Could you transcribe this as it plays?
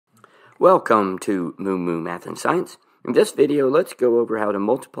Welcome to Moo Moo Math and Science. In this video, let's go over how to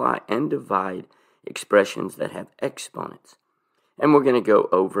multiply and divide expressions that have exponents. And we're going to go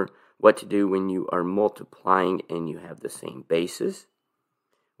over what to do when you are multiplying and you have the same bases,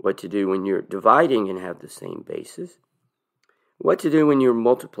 what to do when you're dividing and have the same bases, what to do when you're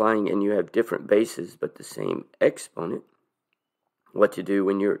multiplying and you have different bases but the same exponent, what to do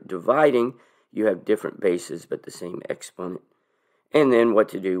when you're dividing, you have different bases but the same exponent, and then what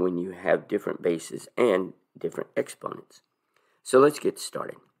to do when you have different bases and different exponents. So let's get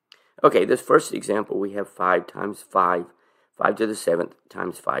started. Okay, this first example, we have 5 times 5, 5 to the 7th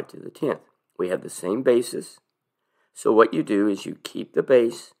times 5 to the 10th. We have the same bases. So what you do is you keep the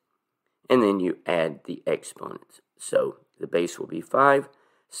base, and then you add the exponents. So the base will be 5.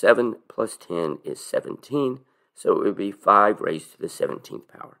 7 plus 10 is 17. So it would be 5 raised to the 17th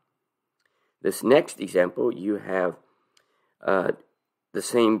power. This next example, you have the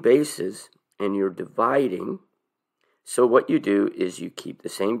same bases and you're dividing. So what you do is you keep the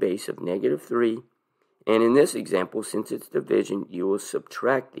same base of -3, and in this example, since it's division, you will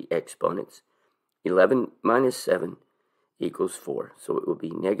subtract the exponents. 11 minus 7 equals 4, so it will be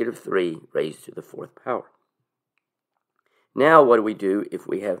 -3 raised to the 4th power. Now what do we do if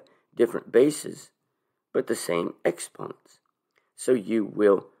we have different bases but the same exponents? So you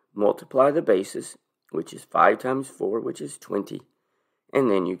will multiply the bases, which is 5 times 4, which is 20, and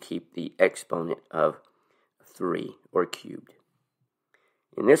then you keep the exponent of 3, or cubed.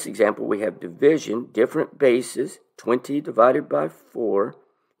 In this example, we have division, different bases, 20 divided by 4.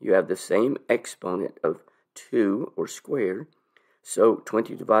 You have the same exponent of 2, or squared. So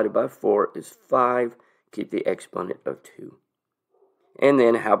 20 divided by 4 is 5. Keep the exponent of 2. And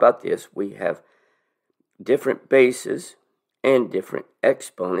then how about this? We have different bases and different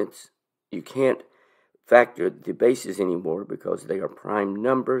exponents. You can't factor the bases anymore because they are prime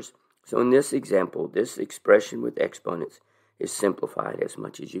numbers. So in this example, this expression with exponents is simplified as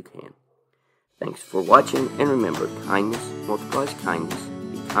much as you can. Thanks for watching, and remember, kindness multiplies kindness.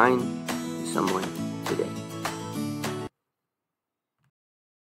 Be kind to someone today.